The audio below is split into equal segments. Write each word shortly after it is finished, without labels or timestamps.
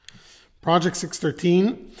Project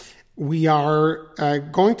 613, we are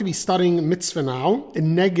going to be studying mitzvah now, a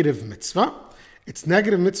negative mitzvah. It's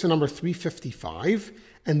negative mitzvah number 355.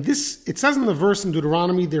 And this, it says in the verse in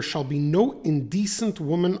Deuteronomy, there shall be no indecent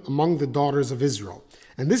woman among the daughters of Israel.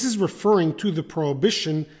 And this is referring to the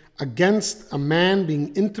prohibition against a man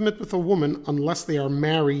being intimate with a woman unless they are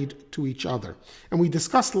married to each other. And we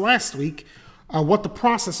discussed last week what the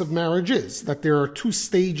process of marriage is, that there are two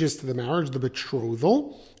stages to the marriage, the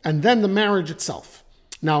betrothal, and then the marriage itself.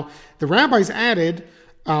 Now, the rabbis added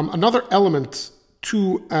another element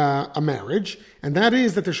to a marriage, and that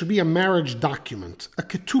is that there should be a marriage document, a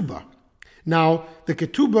ketubah. Now, the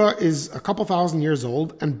ketubah is a couple thousand years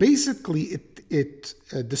old, and basically it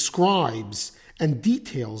describes and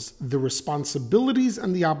details the responsibilities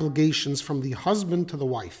and the obligations from the husband to the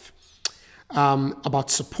wife. About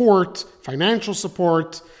support, financial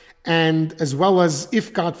support, and as well as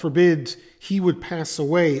if, God forbid, he would pass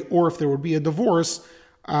away or if there would be a divorce,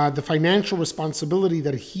 the financial responsibility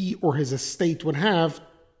that he or his estate would have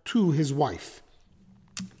to his wife.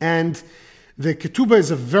 And the ketubah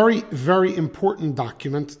is a very, very important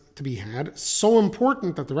document to be had. So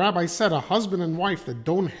important that the rabbi said a husband and wife that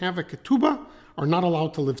don't have a ketubah are not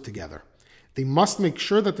allowed to live together. They must make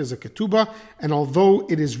sure that there's a ketubah, and although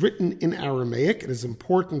it is written in Aramaic, it is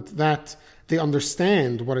important that they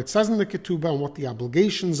understand what it says in the ketubah and what the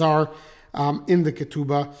obligations are in the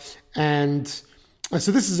ketubah. And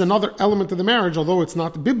so this is another element of the marriage, although it's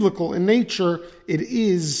not biblical in nature, it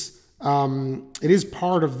is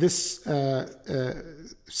part of this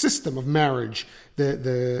system of marriage,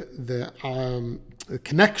 the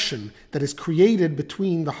connection that is created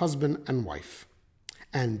between the husband and wife.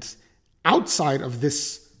 And outside of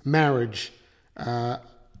this marriage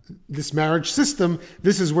system,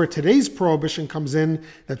 this is where today's prohibition comes in,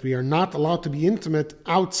 that we are not allowed to be intimate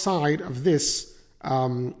outside of this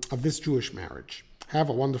Jewish marriage. Have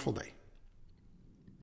a wonderful day.